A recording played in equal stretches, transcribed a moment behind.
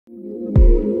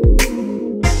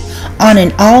on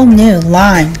an all-new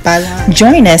Line by Line.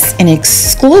 Join us in an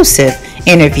exclusive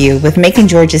interview with Macon,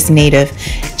 Georgia's native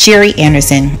Jerry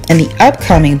Anderson in the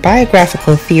upcoming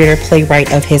biographical theater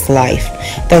playwright of his life,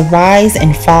 The Rise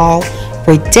and Fall,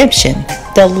 Redemption,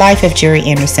 The Life of Jerry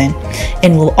Anderson,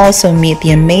 and we'll also meet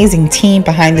the amazing team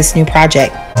behind this new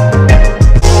project. I'm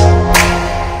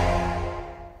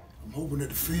hoping that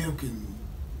the film can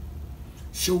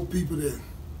show people that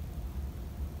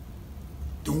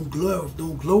don't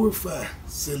glorify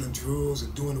selling drugs or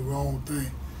doing the wrong thing.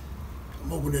 I'm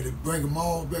hoping that it bring them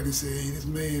all back and say, hey, this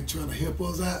man trying to help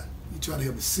us out. He trying to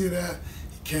help us sit out.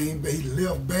 He came back, he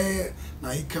left bad.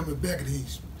 Now he coming back and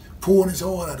he's pouring his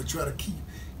heart out to try to keep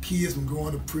kids from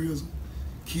going to prison,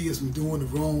 kids from doing the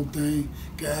wrong thing,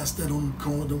 guys standing on the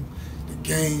corner, the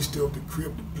gang stuff, the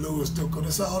crip, the blood stuff,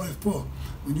 because that's all that's for.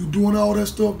 When you doing all that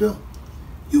stuff there,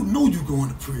 you know you're going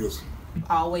to prison. I've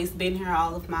always been here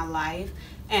all of my life,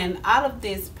 and out of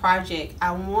this project,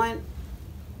 I want,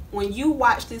 when you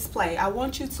watch this play, I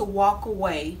want you to walk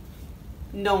away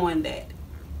knowing that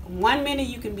 1 minute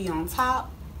you can be on top,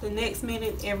 the next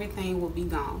minute everything will be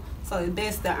gone. So it's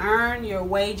best to earn your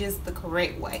wages the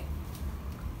correct way.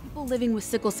 People living with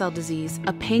sickle cell disease,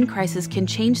 a pain crisis can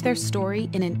change their story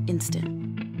in an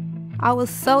instant. I was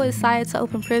so excited to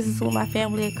open presents with my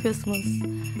family at Christmas,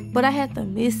 but I had to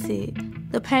miss it.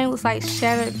 The pain was like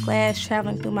shattered glass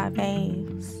traveling through my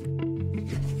veins.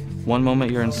 One moment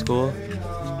you're in school,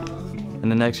 and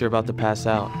the next you're about to pass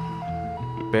out,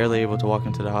 barely able to walk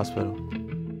into the hospital.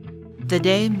 The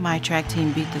day my track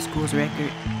team beat the school's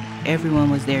record,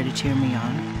 everyone was there to cheer me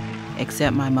on,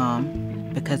 except my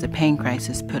mom, because a pain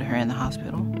crisis put her in the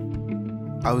hospital.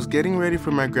 I was getting ready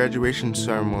for my graduation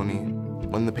ceremony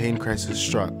when the pain crisis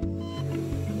struck.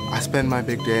 I spent my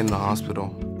big day in the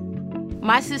hospital.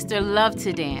 My sister loved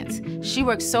to dance. She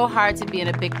worked so hard to be in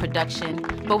a big production,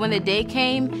 but when the day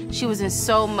came, she was in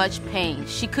so much pain.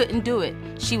 She couldn't do it.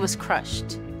 She was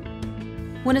crushed.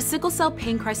 When a sickle cell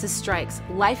pain crisis strikes,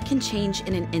 life can change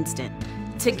in an instant.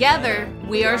 Together,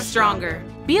 we are stronger.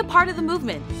 Be a part of the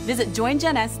movement. Visit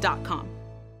joingens.com.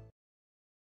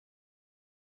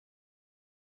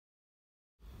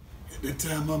 At that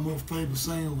time, my most favorite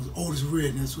singer was Otis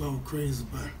Redding. That's what I was crazy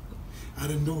about. I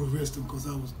didn't know the rest of them because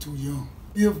I was too young.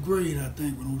 5th grade, I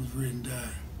think, when Otis Redding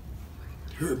died.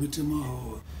 It hurt me to my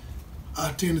heart. I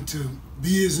attended to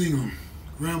B.S. Ingram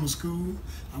Grammar School.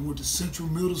 I went to Central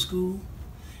Middle School,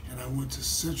 and I went to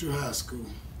Central High School.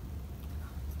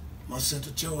 I'm a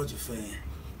Central Georgia fan.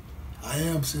 I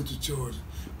am Central Georgia.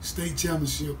 State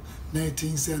championship,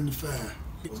 1975.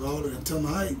 It was all in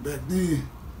Tundra Heights back then.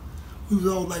 We was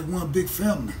all like one big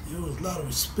family. There was a lot of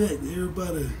respect.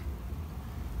 Everybody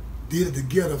did it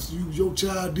together. If your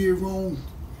child did wrong,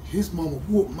 his mama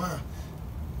whooped me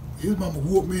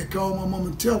and called my mama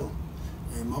and tell her.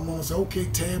 And my mama said, okay,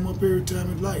 tie him up every time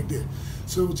it like that.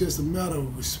 So it was just a matter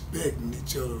of respecting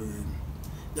each other. And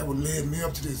that would lead me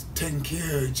up to this taking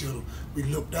care of each other. We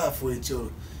looked out for each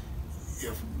other.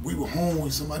 If we were home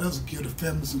and somebody else would give the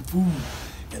family some food,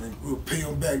 and then we'll pay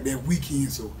them back that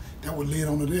weekend. So that would lead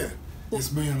on to that.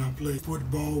 Yes, man, I played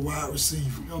football, wide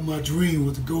receiver. You know, my dream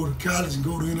was to go to college and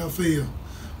go to NFL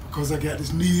because I got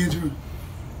this knee injury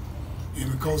and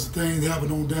because of things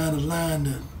happened on down the line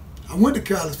that I went to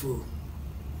college for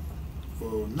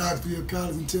Knoxville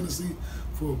College in Tennessee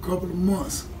for a couple of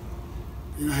months.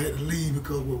 And I had to leave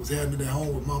because of what was happening at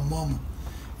home with my mama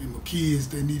and my kids.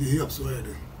 They needed help, so I had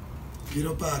to get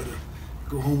up out of there,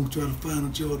 go home and try to find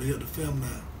a job to help the family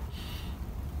out.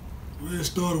 Well, it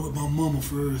started with my mama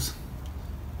first.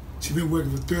 She been working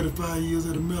for 35 years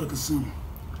at a medical center.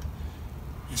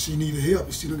 And she needed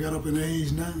help. She done got up in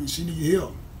age now and she needed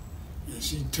help. And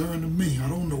she turned to me. I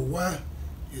don't know why.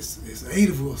 It's 8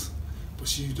 of us. But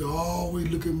she used to always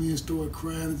look at me and start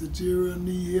crying and say, Jerry, I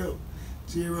need help.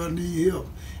 Jerry, I need help.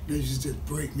 And that used to just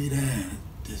break me down.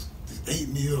 Just ate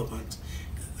me up.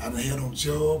 I done had no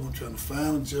job. I'm trying to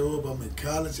find a job. I'm in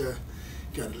college. I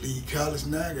got to leave college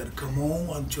now. I got to come home.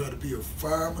 I tried to be a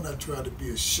fireman. I tried to be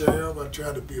a sheriff. I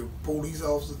tried to be a police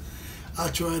officer. I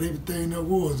tried everything there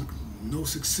was. No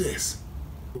success.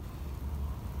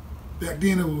 Back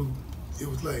then it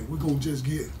was like, we're going to just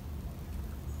get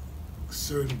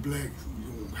certain black,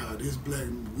 you're going to hire this black,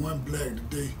 one black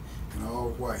today and all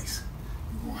whites.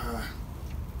 You're going to hire,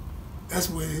 that's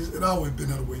the way it always been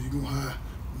that way. You're going to hire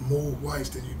more whites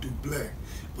than you do black.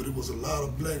 But it was a lot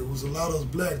of black, it was a lot of us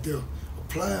black there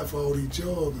applying for all these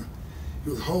jobs. And it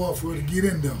was hard for her to get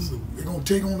in there. So they're going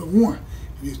to take only one.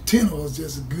 And there's 10 of us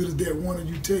just as good as that one that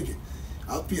you take it.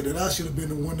 I feel that I should have been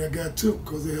the one that got took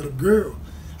because they had a girl.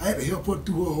 I had to help her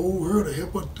through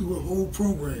her whole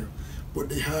program. But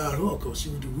they hired her because she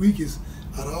was the weakest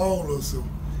out of all of us, so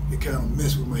it kind of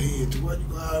messed with my head. To what you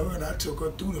gonna hire her? And I took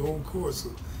her through the whole course.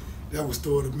 So that was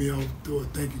started me off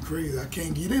thinking crazy. I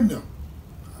can't get in there.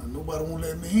 Nobody won't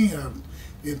let me in.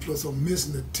 And plus I'm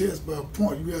missing the test by a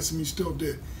point. You asking me stuff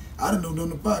that I didn't know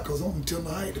nothing about because I'm telling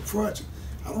her I hate the project.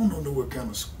 I don't know what kind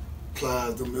of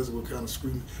plies them is, what kind of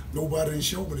screaming. Nobody didn't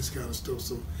show me this kind of stuff.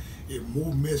 So it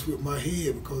more messed with my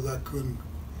head because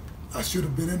I should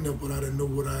have been in there, but I didn't know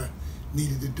what I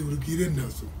needed to do to get in there.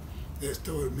 So that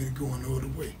started me going the other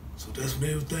way. So that's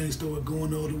when everything started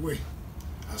going the other way.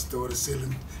 I started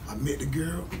selling. I met the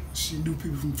girl. She knew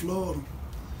people from Florida.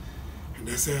 And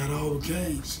that's how it all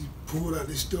came. She pulled out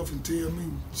this stuff and tell me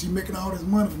she making all this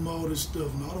money from all this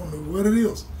stuff. And I don't know what it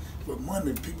is. But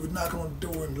money, people knock on the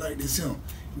door and like this him.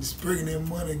 And just bringing their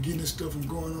money and getting this stuff and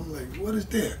going. I'm like, what is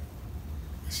that?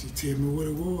 And she tell me what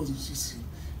it was. And she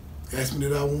asked me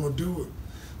that I want to do it.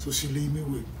 So she leave me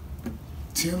with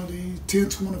 10 of these, 10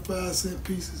 25-cent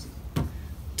pieces,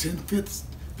 10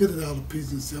 $50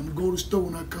 pieces, and say, I'm gonna go to the store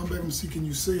when I come back and see can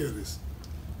you sell this.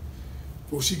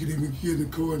 Before she could even get in the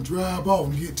car and drive off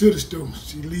and get to the store,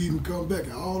 she leave and come back,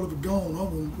 and all of it gone.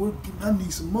 I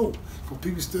need some more, because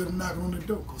people started knocking on the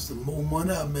door, because the more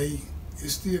money I made, it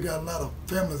still got a lot of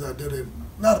families out there, a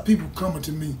lot of people coming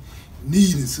to me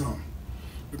needing something.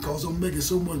 Because I'm making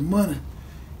so much money,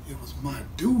 it was my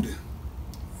duty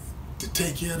to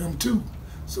take care of them too.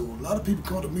 So a lot of people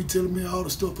come to me telling me all the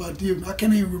stuff I did. I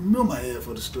can't even remember half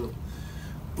of the stuff.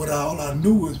 But all I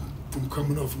knew was from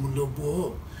coming up from a little boy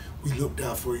up, we looked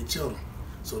out for each other.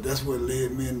 So that's what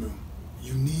led me into,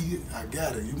 you need it, I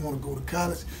got it. You want to go to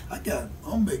college?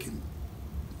 I'm making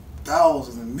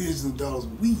thousands and millions of dollars a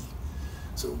week.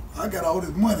 So I got all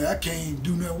this money. I can't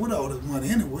do nothing with all this money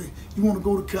anyway. You want to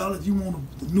go to college, you want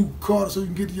a new car so you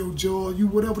can get to your job,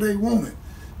 whatever they wanted.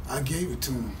 I gave it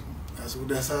to them. That's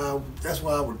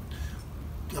why I was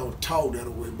taught that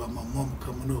way by my mama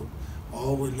coming up. I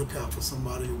always look out for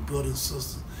somebody, your brother and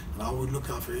sister, and I always look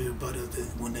out for everybody else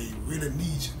when they really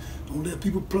need you. Don't let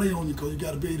people play on you because you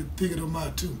got to be able to figure them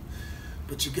out too.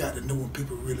 But you got to know when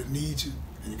people really need you,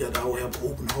 and you got to always have an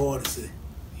open heart and say,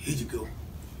 here you go.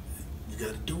 You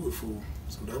got to do it for them.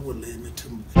 So that's what led me to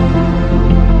me.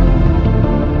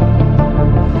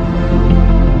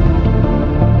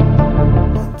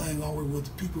 The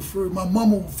people first. My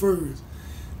mama was first.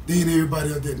 Then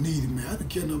everybody else that needed me. I didn't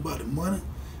care nothing about the money.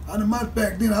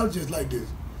 Back then I was just like this.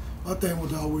 My thing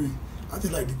was always, I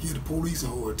just like to give the police a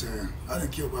hard time. I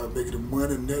didn't care about making the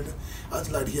money or nothing. I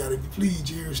just like to hear, please,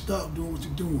 Jerry, stop doing what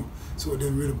you're doing. So it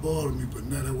didn't really bother me. But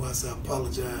now that's why I said I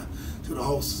apologize to the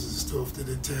officers and stuff at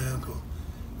that time, because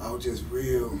I was just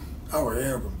I was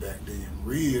arrogant back then,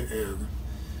 real arrogant.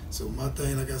 So my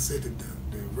thing, like I said, the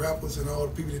rappers and all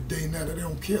the people today now, they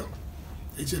don't care.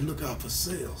 They just look out for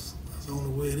sales. That's the only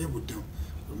way it is with them.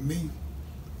 For me,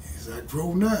 as I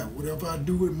grow now, whatever I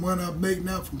do with money I make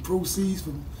now from proceeds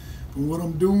from what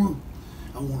I'm doing,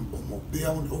 I want to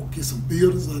go get some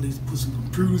buildings. I need to put some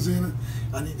computers in it.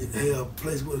 I need to have a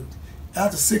place where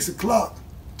after 6 o'clock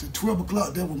to 12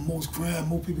 o'clock, that's when most crime,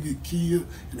 more people get killed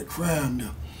and the crime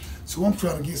now. So I'm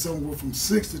trying to get somewhere from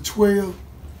 6 to 12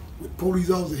 with police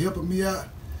officers helping me out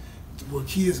where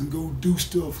kids can go do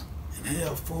stuff and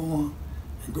have fun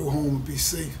and go home and be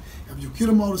safe. If you get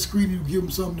them on the street and you give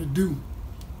them something to do,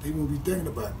 they won't be thinking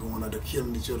about going out there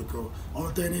killing each other. Cause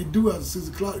only thing they do after 6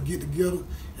 o'clock is get together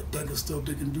and think of stuff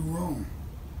they can do wrong.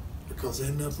 Because there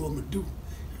ain't nothing for them to do.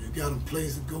 If you got them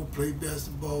place to go, play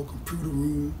basketball, computer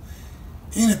room,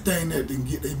 anything that they can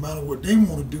get their mind of what they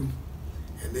want to do,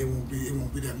 and it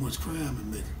won't be that much crime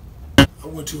in making. I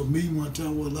went to a meeting one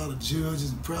time with a lot of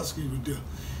judges and prosecutors there,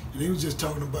 and they was just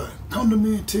talking about, come to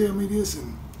me and tell me this,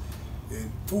 and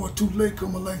before it's too late,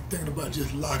 come along thinking about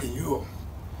just locking you up.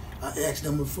 I asked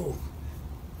them before,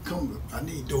 come, I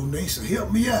need donations,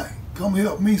 help me out. Come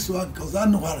help me, cause I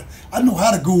know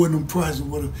how to go in them prices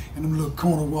with them, in them little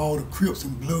corner where all the Crips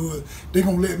and Bloods. They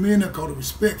gonna let me in there cause of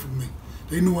respect for me.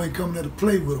 They know I ain't coming there to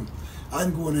play with them. I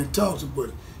can go in there and talk to them,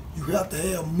 but you have to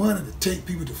have money to take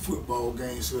people to football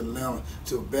games, to Atlanta,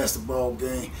 to a basketball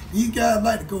game. These guys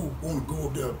like to want to go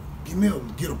up there,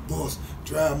 get a bus,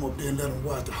 drive them up there and let them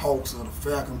watch the Hawks or the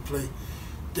Falcons play.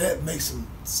 That makes them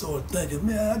sort of thinking,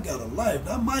 man, I got a life.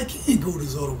 I might can't go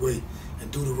this other way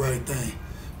and do the right thing.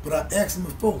 But I asked them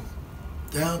before,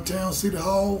 downtown City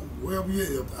Hall, wherever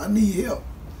you at, I need help.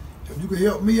 If you can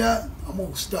help me out, I'm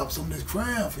gonna stop some of this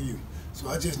crime for you. So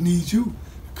I just need you to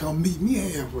come meet me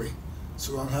halfway.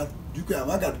 So I got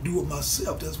to do it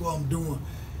myself. That's why I'm doing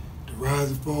The Rise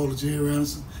and Fall of Jerry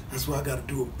Anderson. That's why I got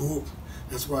to do a book.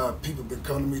 That's why people been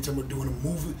coming to me telling me doing a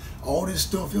movie. All this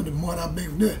stuff, the money I make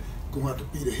from that, gonna have to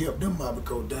be to help them out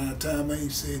because downtown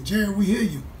ain't saying, Jerry, we hear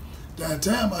you.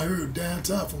 Downtown, I heard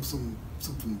downtown from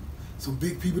some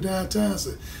big people downtown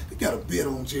said they got a bet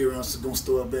on Jerry Anderson gonna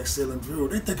start back selling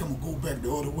drugs. They think I'm gonna go back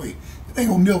the other way. It ain't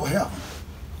gonna never happen.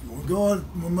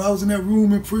 When I was in that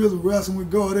room in prison, wrestling with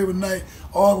God every night,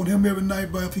 arguing with him every night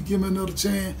about if he give me another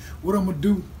chance, what I'm gonna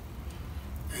do?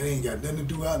 It ain't got nothing to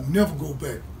do. I'll never go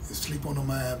back and sleep on the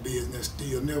mind business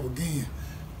still, never again.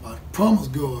 I promise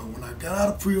God, when I got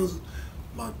out of prison,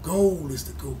 my goal is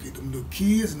to go get them little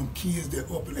kids and them kids that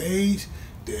up in age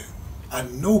that I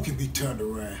know can be turned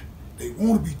around. They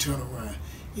want to be turned around.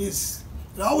 There's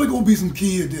always gonna be some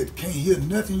kids that can't hear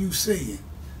nothing you saying.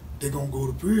 They're gonna go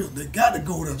to prison. They got to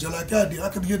go there just like I did. I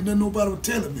couldn't hear nothing nobody was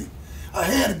telling me. I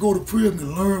had to go to prison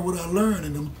and learn what I learned.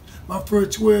 And my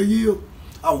first 12 years,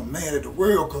 I was mad at the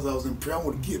world because I was in prison. I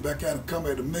wanted to get back out and come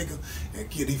back to Jamaica and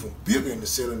get even bigger into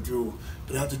selling drugs.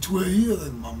 But after 12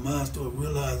 years, my mind started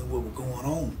realizing what was going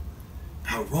on,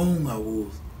 how wrong I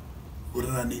was, what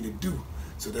did I need to do.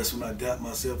 So that's when I got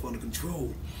myself under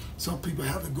control. Some people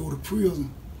have to go to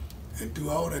prison and do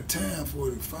all that time for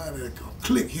it to finally a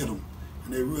click hit them.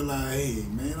 And they realize, hey,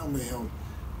 man, I'm in here.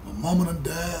 My mama done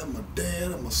died, my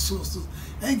dad and my sisters.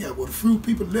 I ain't got but a few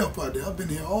people left out there. I've been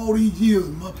here all these years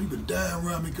and my people dying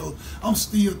around me because I'm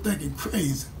still thinking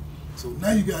crazy. So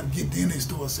now you got to get in. They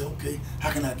start say, okay, how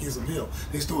can I get some help?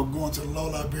 They start going to the law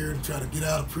library to try to get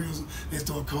out of prison. They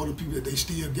start calling people that they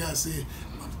still got, say,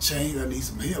 I'm changed, I need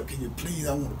some help. Can you please,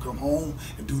 I want to come home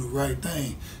and do the right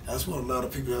thing. That's what a lot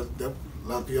of people have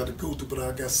to go through, but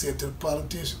like I said to the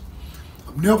politicians,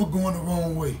 I'm never going the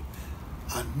wrong way.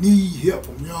 I need help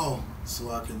from y'all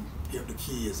so I can help the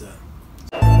kids out.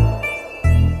 I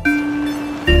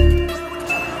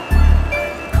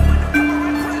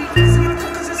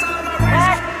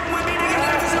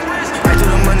do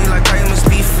the money like I am a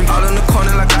speed freak. All in the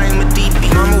corner like I am a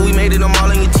DP. Mama, we made it, I'm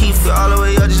all in your teeth. We're all the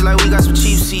way up just like we got some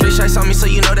cheap seats. Bitch, ice on me so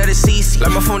you know that it's easy.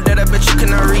 Like my phone dead, I bet you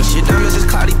cannot reach it. Diamonds is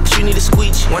cloudy, but you need a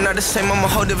squeegee. We're not the same, I'm a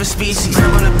whole different species.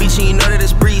 Step on the beach and you know that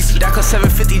it's breezy. That cost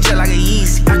 750 jet like a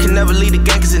Yeezy. I can never lead the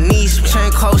gang cause it needs me.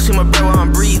 Chain close, see my breath while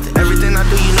I'm breathing. Everything I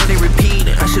do, you know they repeat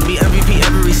it. I should be MVP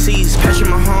every season. Patrick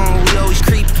my home, we always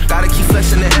creep. Gotta keep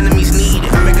flexing, the enemies need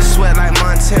it. I make it sweat like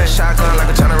Montana. Shotgun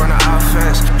like I'm trying to run an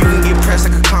offense. You can get pressed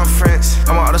like a conference.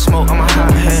 I'm all the smoke, I'm a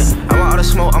hot head. I'm all the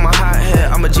smoke, I'm a hot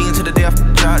head. I'm a G into the day I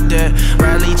drop dead.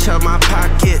 Riley chub my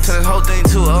pocket. Turn this whole thing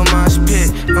to a mosh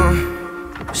pit.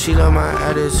 She love my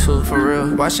attitude, for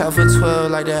real. Watch out for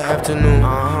 12 like that afternoon.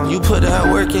 You put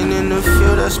that work in the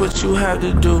field, that's what you have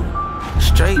to do.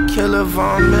 Straight killer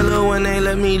Von Miller when they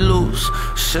let me loose.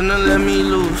 Shouldn't have let me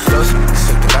loose.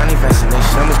 Sick the Bonnie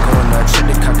vaccination. I'm just going up, check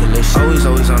the calculation.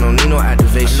 Always on, don't need no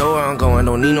activation. I know where I'm going,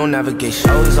 don't need no navigation.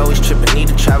 Always tripping, need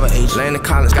a travel agent. Landon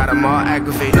Collins got them all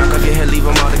aggravated. Knock off your head, leave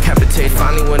them all decapitated.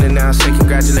 Finally winning now, say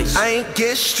congratulations. I ain't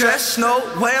get stressed, no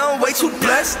way, I'm way too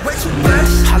blessed. Way too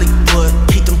blessed. Hollywood,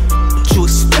 keep them, what you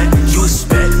expect, you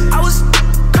expect. I was,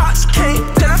 cops came,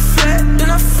 then I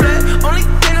fled, Only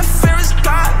thing I fear is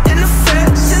God and the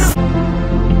feds.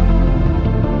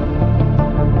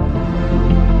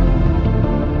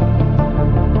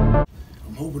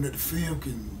 I'm hoping that the film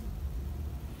can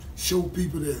show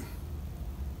people that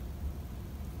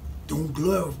don't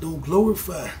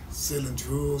glorify selling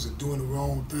drugs or doing the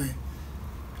wrong thing.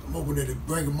 I'm hoping that it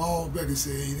bring them all back and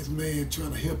say, hey, this man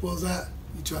trying to help us out.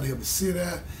 He trying to help us sit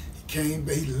out. He came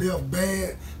back, he left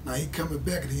bad. Now he coming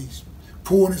back and he's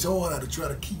pouring his heart out to try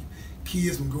to keep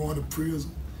kids from going to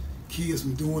prison, kids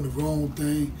from doing the wrong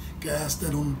thing, guys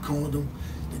standing on the corner,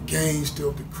 the gang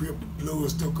stuff, the crip, the blood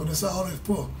stuff, because that's all that's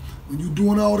for. When you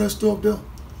doing all that stuff there,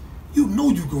 you know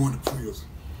you're going to prison.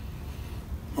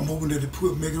 I'm hoping that it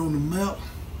make it on the map,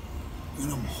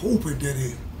 and I'm hoping that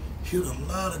it hit a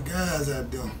lot of guys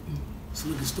out there so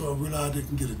they can start realizing they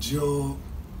can get a job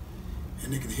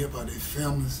and they can help out their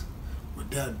families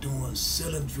without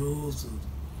selling drugs or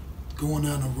going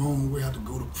down the wrong way, have to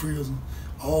go to prison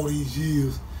all these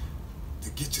years to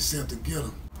get yourself together.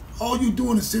 All you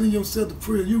doing is sending yourself to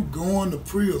prison. You going to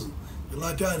prison. But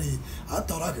like I did, I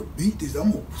thought I could beat this.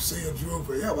 I'm gonna sell drugs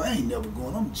forever. I ain't never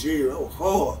going. I'm Jerry. I was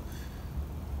hard.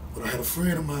 But I had a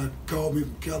friend of mine called me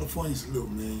from California and said, look,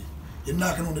 man, you're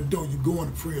knocking on the door, you're going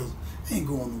to prison. I ain't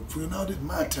going to prison. No, this is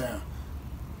my town.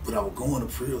 But I was going to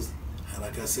prison. And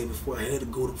like I said before, I had to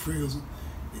go to prison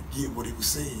to get what he was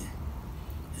saying.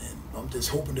 And I'm just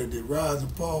hoping that they rise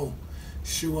and fall,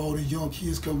 show all these young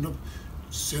kids coming up,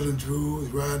 selling drugs,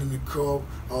 riding in the car,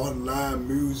 all the live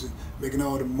music, making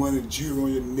all the money, jewelry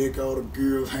on your neck, all the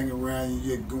girls hanging around you,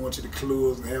 you're going to the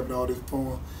clubs and having all this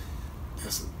fun.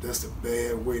 That's a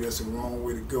bad way, that's the wrong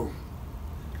way to go.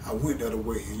 I went the other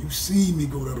way, and you seen me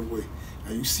go the other way.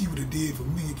 And you see what it did for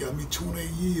me. It got me 28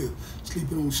 years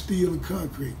sleeping on steel and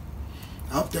concrete.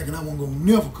 I'm thinking I wasn't gonna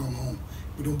never come home.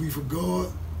 If it don't be for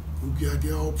God, who I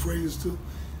get all praise to,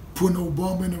 putting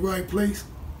Obama in the right place,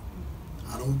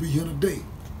 I don't be here today.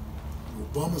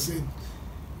 Obama said,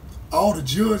 all the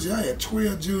judges, I had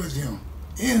 12 judges here,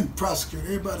 and prosecutor,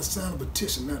 everybody signed a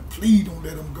petition, now please don't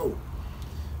let them go.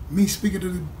 Me speaking to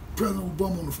the President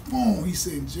Obama on the phone, he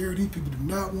said, Jerry, these people do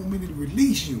not want me to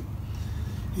release you.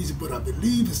 He said, but I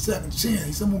believe in second chance.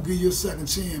 He said, I'm gonna give you a second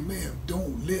chance, man.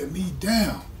 Don't let me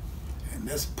down. And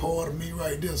that's part of me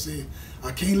right there. Say,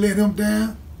 I can't let him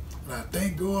down, and I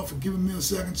thank God for giving me a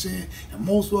second chance. And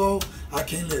most of all, I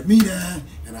can't let me down,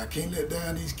 and I can't let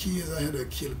down these kids out here that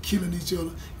are killing each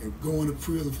other and going to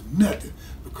prison for nothing,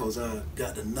 because I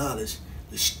got the knowledge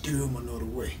to steer them another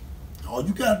way. All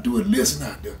you gotta do is listen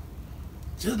out there.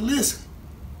 Just listen,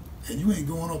 and you ain't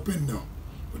going up in there.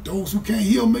 But those who can't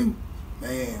hear me,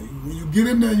 man, when you get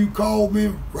in there, you call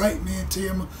me, write me, and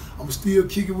tell me I'm still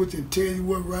kicking with you and tell you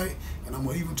what right, and I'm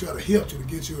gonna even try to help you to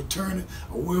get your attorney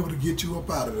or wherever to get you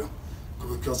up out of there,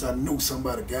 because I know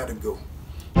somebody got to go.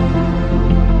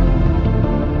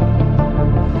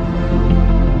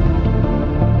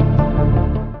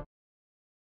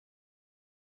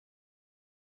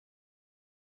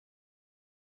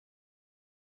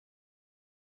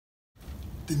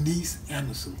 Denise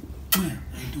Anderson. Man,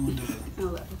 how you doing, darling?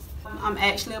 Hello. I'm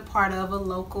actually a part of a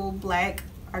local black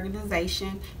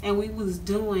organization, and we was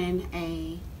doing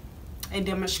a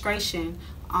demonstration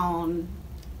on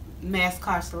mass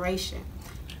incarceration.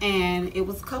 And it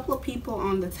was a couple of people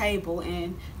on the table,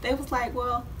 and they was like,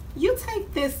 well, you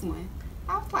take this one.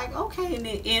 I was like, okay, and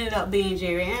it ended up being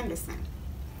Jerry Anderson.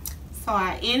 So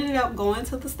I ended up going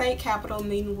to the state capitol,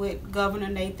 meeting with Governor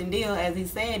Nathan Deal. As he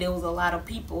said, there was a lot of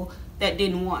people that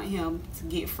didn't want him to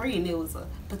get free, and there was a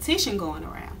petition going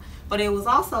around. But it was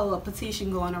also a petition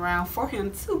going around for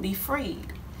him to be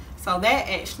freed. So that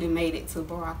actually made it to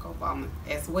Barack Obama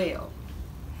as well.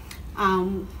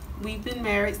 We've been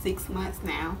married 6 months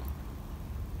now.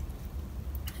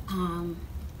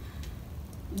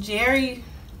 Jerry,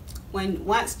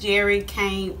 once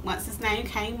his name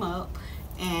came up,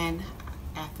 and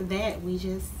after that,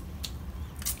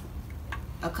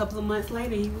 a couple of months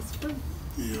later, he was free.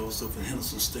 Yeah, I was up in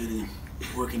Henderson Stadium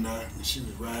working out, and she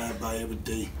was riding by every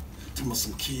day. Talking about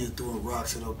some kids throwing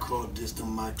rocks at her car, just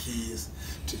them my kids.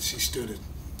 Till she started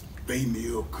baiting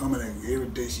me up, coming, and every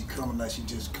day she coming like she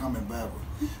just coming by,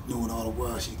 but knowing all the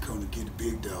while she coming to get the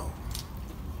big dog.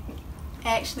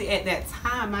 Actually, at that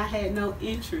time, I had no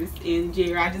interest in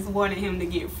Jerry. I just wanted him to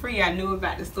get free. I knew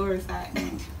about the story side.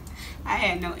 I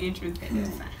had no interest at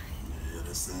that time. Yeah,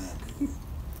 that sounds good.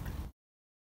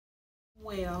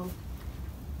 Well,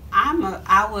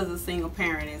 I was a single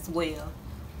parent as well.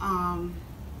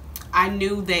 I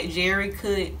knew that Jerry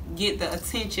could get the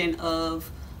attention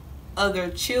of other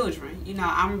children. You know,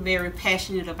 I'm very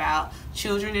passionate about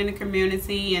children in the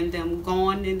community and them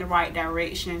going in the right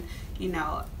direction. You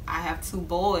know, I have 2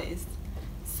 boys.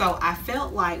 So I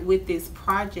felt like with this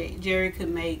project, Jerry could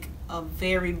make a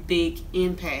very big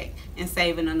impact in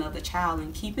saving another child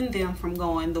and keeping them from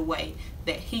going the way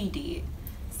that he did.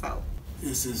 So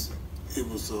it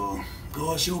was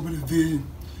God showed me the vision.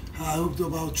 How I hooked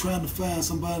up, I was trying to find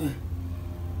somebody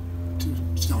to,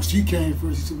 you know, she came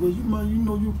first. She said, well, you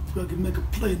can make a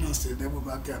play. And I said, that was,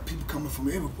 I got people coming from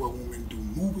everywhere want me to do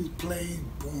movies, plays,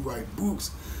 write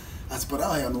books. I said, but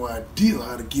I have no idea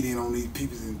how to get in on these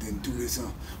people and do this.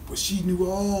 But she knew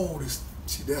all this.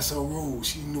 That's her role.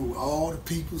 She knew all the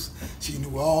peoples. She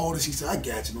knew all this. She said, I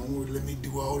got you. Don't worry, let me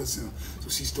do all this. So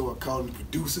she started calling the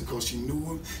producer because she knew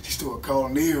him. She started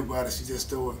calling everybody. She just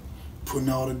started putting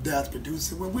all the dots. Producer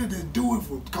said, well, we'll just do it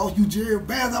for cause you Jerry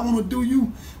Bass. I want to do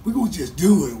you. We're going to just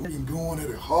do it. We've been going at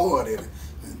it, hard at it.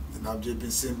 And I've just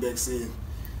been sitting back saying,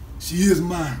 she is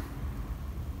mine.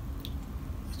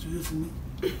 What you hear from me?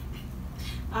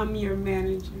 I'm your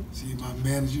manager. She's my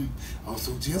manager.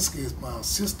 Also, Jessica is my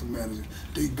assistant manager.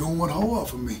 They going hard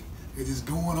for me. They just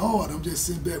going hard. I'm just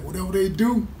sitting back. Whatever they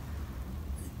do,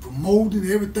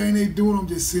 promoting everything they doing, I'm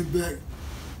just sitting back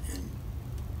and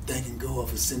thanking God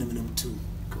for sending me them 2.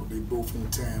 Because they both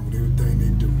on time with everything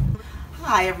they do.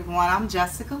 Hi everyone, I'm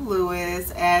Jessica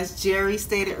Lewis. As Jerry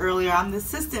stated earlier, I'm the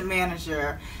assistant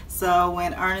manager. So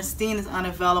when Ernestine is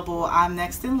unavailable, I'm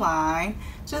next in line,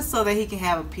 just so that he can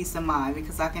have a peace of mind,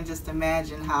 because I can just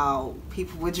imagine how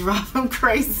people would drive him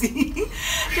crazy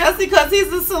just because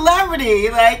he's a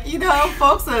celebrity. Like, you know,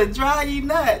 folks are drive you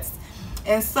nuts.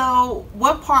 And so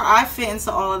what part I fit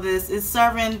into all of this is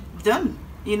serving them,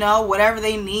 you know, whatever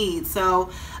they need. So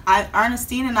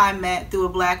Ernestine and I met through a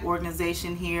Black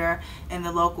organization here in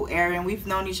the local area, and we've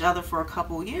known each other for a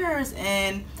couple years.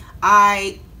 And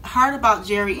I heard about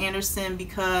Jerry Anderson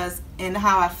because, and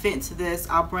how I fit into this,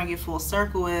 I'll bring it full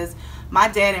circle, is my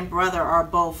dad and brother are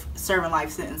both serving life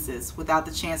sentences without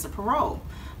the chance of parole.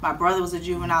 My brother was a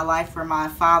juvenile lifer, my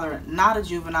father not a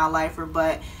juvenile lifer,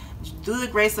 but through the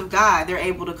grace of God, they're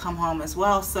able to come home as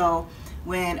well. So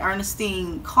when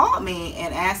Ernestine called me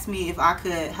and asked me if I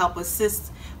could help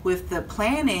assist with the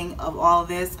planning of all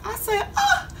this, I said,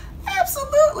 oh,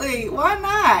 absolutely, why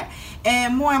not?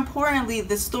 And more importantly,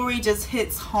 the story just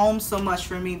hits home so much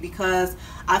for me because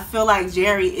I feel like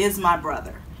Jerry is my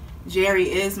brother.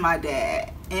 Jerry is my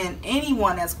dad. And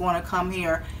anyone that's going to come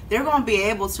here, they're going to be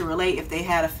able to relate if they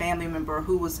had a family member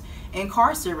who was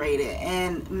incarcerated.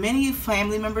 And many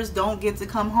family members don't get to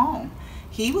come home.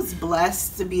 He was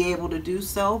blessed to be able to do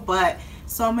so, but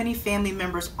so many family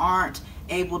members aren't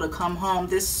able to come home.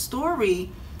 This story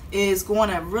is going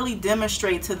to really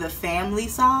demonstrate to the family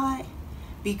side,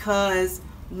 because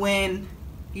when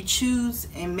you choose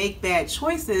and make bad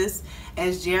choices,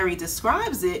 as Jerry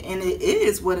describes it, and it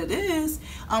is what it is,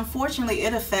 unfortunately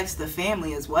it affects the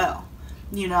family as well.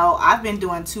 You know, I've been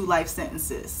doing 2 life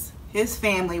sentences. His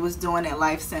family was doing a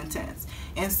life sentence.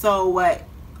 And so what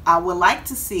I would like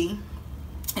to see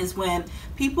is when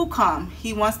people come,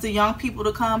 he wants the young people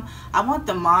to come. I want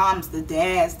the moms, the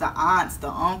dads, the aunts, the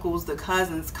uncles, the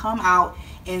cousins come out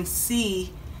and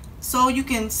see, so you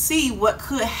can see what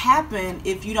could happen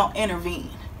if you don't intervene.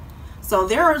 So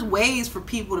there are ways for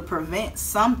people to prevent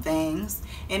some things.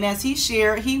 And as he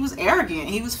shared, he was arrogant.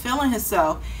 He was feeling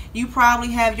himself. You probably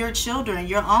have your children,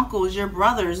 your uncles, your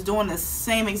brothers doing the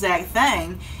same exact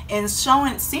thing. And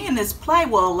seeing this play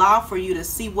will allow for you to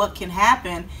see what can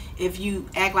happen if you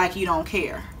act like you don't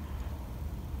care.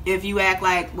 If you act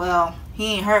like, well,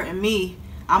 he ain't hurting me,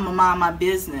 I'm gonna mind my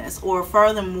business. Or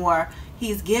furthermore,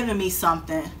 he's giving me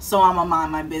something, so I'm gonna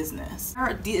mind my business.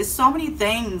 There's so many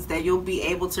things that you'll be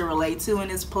able to relate to in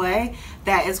this play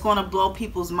that it's gonna blow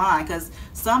people's mind, because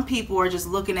some people are just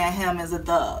looking at him as a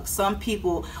thug. Some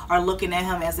people are looking at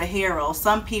him as a hero.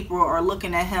 Some people are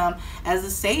looking at him as a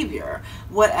savior.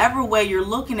 Whatever way you're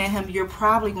looking at him, you're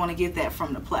probably gonna get that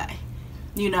from the play.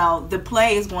 You know, the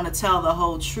play is going to tell the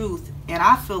whole truth, and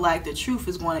I feel like the truth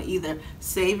is going to either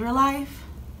save your life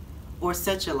or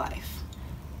set your life.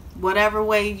 Whatever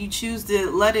way you choose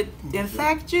to let it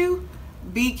infect you,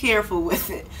 be careful with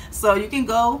it. So you can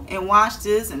go and watch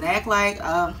this and act like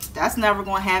that's never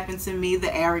going to happen to me,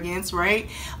 the arrogance, right?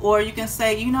 Or you can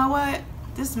say, you know what,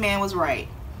 this man was right.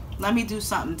 Let me do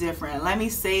something different. Let me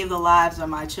save the lives of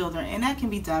my children. And that can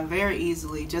be done very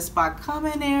easily just by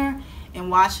coming there and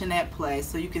watching that play,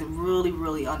 so you can really,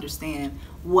 really understand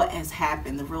what has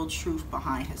happened, the real truth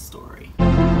behind his story.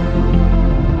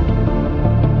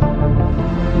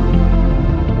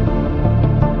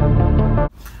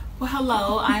 Well,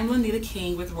 hello, I'm Lanita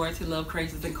King with Royalty Love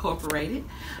Crazes Incorporated.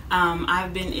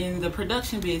 I've been in the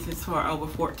production business for over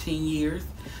 14 years.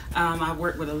 I've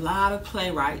worked with a lot of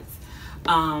playwrights,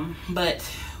 but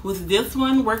with this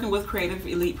one, working with Creative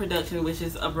Elite Production, which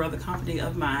is a brother company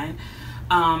of mine,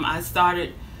 I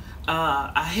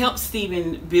helped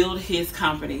Stephen build his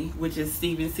company, which is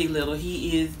Stephen C. Little.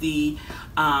 He is he's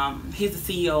the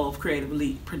CEO of Creative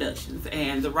Elite Productions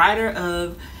and the writer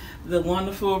of the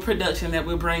wonderful production that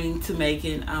we're bringing to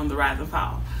Macon, The Rise and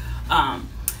Fall.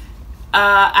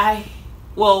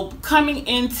 Coming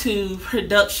into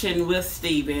production with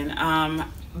Stephen,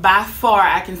 by far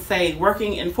I can say,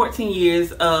 working in 14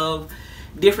 years of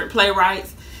different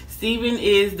playwrights, Stephen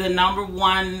is the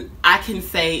 #1, I can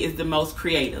say, is the most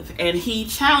creative. And he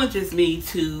challenges me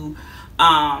to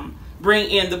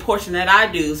bring in the portion that I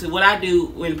do. So what I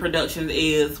do in productions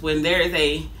is when there is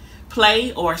a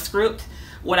play or a script,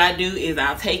 what I do is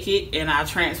I'll take it and I'll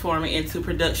transform it into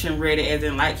production ready, as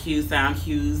in light cues, sound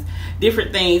cues,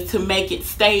 different things to make it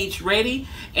stage ready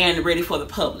and ready for the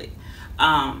public.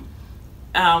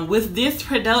 With this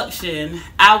production,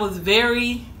 I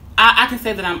can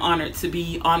say that I'm honored to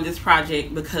be on this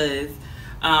project because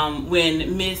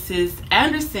when Mrs.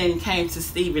 Anderson came to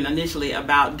Stephen initially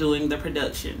about doing the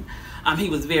production, he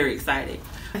was very excited.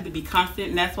 To be constant,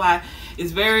 and that's why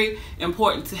it's very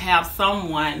important to have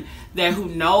someone who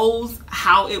knows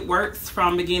how it works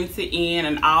from beginning to end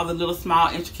and all the little small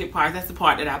intricate parts. That's the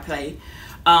part that I play.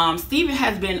 Stephen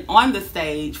has been on the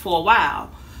stage for a while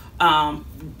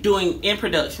doing in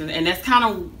production, and that's kind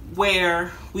of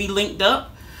where we linked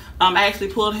up. I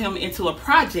actually pulled him into a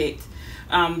project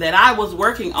that I was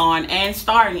working on and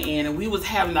starring in, and we was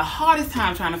having the hardest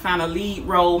time trying to find a lead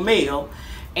role male.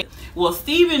 Well,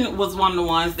 Steven was one of the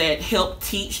ones that helped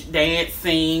teach, dance,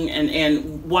 sing,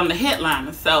 and one of the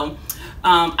headliners. So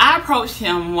I approached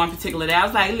him one particular day. I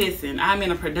was like, listen, I'm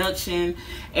in a production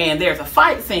and there's a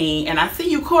fight scene and I see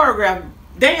you choreograph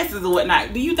dances or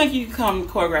whatnot. Do you think you can come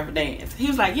choreograph a dance? He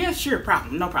was like, yeah, sure,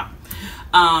 no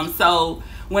problem. So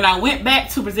when I went back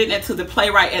to present that to the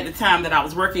playwright at the time that I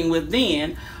was working with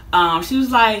then, she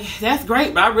was like, that's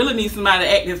great, but I really need somebody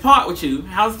to act this part with you.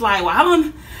 I was like,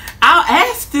 well, I'll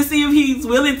ask to see if he's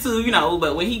willing to,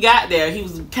 but when he got there, he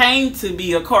came to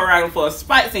be a choreographer for a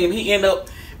fight scene. He ended up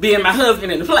being my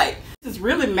husband in the play. This is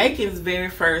really making his very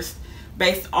first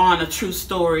based on a true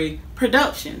story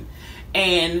production.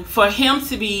 And for him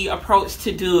to be approached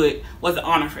to do it was an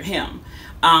honor for him.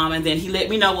 And then he let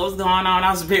me know what was going on.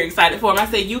 I was very excited for him. I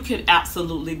said, you can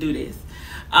absolutely do this.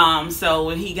 So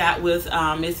when he got with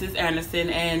Mrs.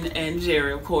 Anderson and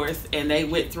Jerry, of course, and they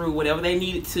went through whatever they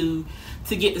needed to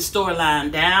get the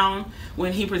storyline down,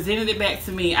 when he presented it back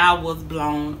to me, I was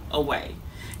blown away.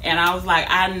 And I was like,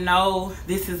 I know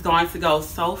this is going to go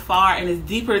so far, and it's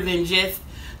deeper than just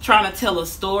trying to tell a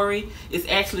story. It's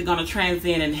actually going to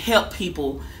transcend and help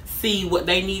people see what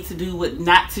they need to do, what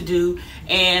not to do.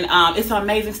 And it's an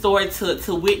amazing story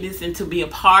to witness and to be a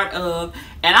part of,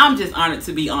 and I'm just honored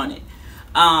to be on it.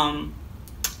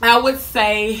 I would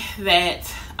say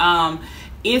that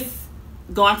it's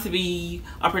going to be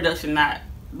a production not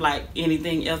like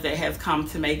anything else that has come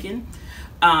to making.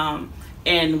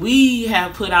 And we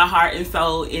have put our heart and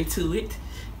soul into it.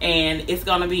 And it's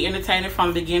going to be entertaining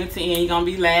from beginning to end. You're going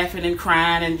to be laughing and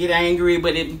crying and get angry.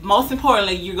 But most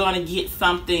importantly, you're going to get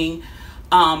something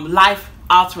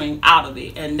life-altering out of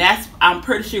it. And that's, I'm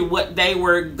pretty sure, what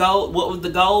was the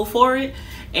goal for it.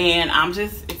 And I'm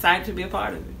just excited to be a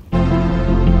part of it.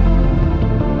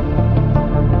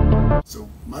 So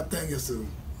my thing is to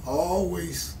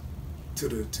always, to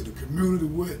the community,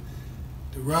 what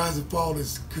the rise and fall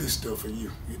is good stuff for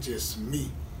you. It's just me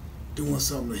doing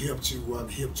something to help you, or I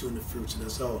can help you in the future.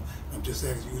 That's all. I'm just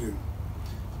asking you to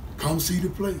come see the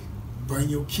play. Bring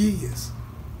your kids.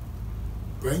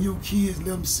 Bring your kids, let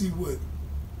them see what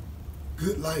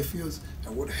good life is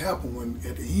and what happened when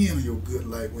at the end of your good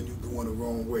life when you're going the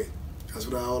wrong way. That's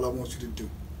what all I want you to do.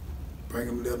 Bring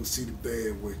them, let them see the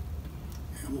bad way.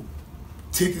 And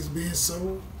tickets being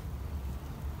sold.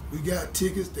 We got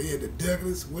tickets, they at the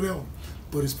Douglas, whatever.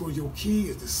 But it's for your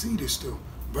kids to see this stuff.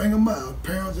 Bring them out.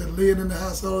 Parents that live in the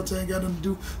house all the time, got them to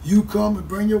do. You come and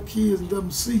bring your kids and let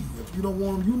them see. If you don't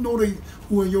want them, you know they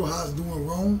who in your house doing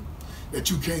wrong that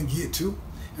you can't get to.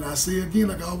 And I say again,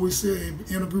 like I always say in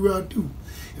every interview I do,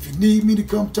 if you need me to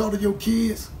come talk to your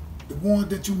kids, the ones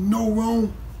that you know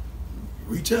wrong,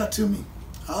 reach out to me.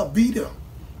 I'll be there.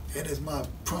 That is my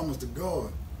promise to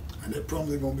God. And that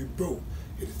promise ain't gonna be broke.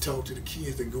 It's to talk to the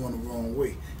kids that going the wrong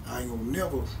way. I ain't gonna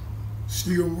never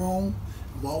steer them wrong.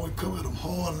 I'm always come at them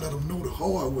hard and let them know the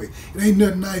hard way. It ain't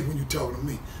nothing nice when you talk to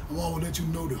me. I'm always let you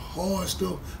know the hard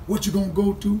stuff, what you're gonna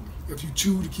go through if you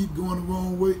choose to keep going the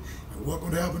wrong way, and what's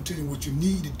gonna happen to you, and what you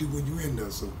need to do when you're in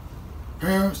there. So,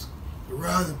 parents, the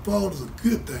rise and fall is a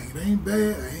good thing. It ain't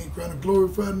bad. I ain't trying to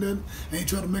glorify nothing. I ain't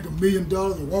trying to make $1 million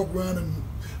and walk around in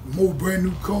more brand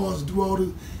new cars and do all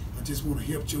this. I just want to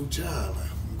help your child out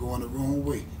from going the wrong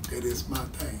way. That is my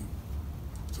thing.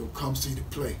 So come see the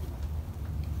play.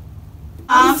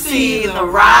 Come see the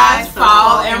rise,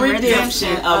 fall, and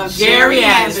redemption of Jerry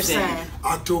Anderson.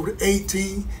 October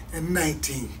 18 and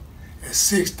 19 at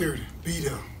 6:30. Be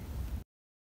there.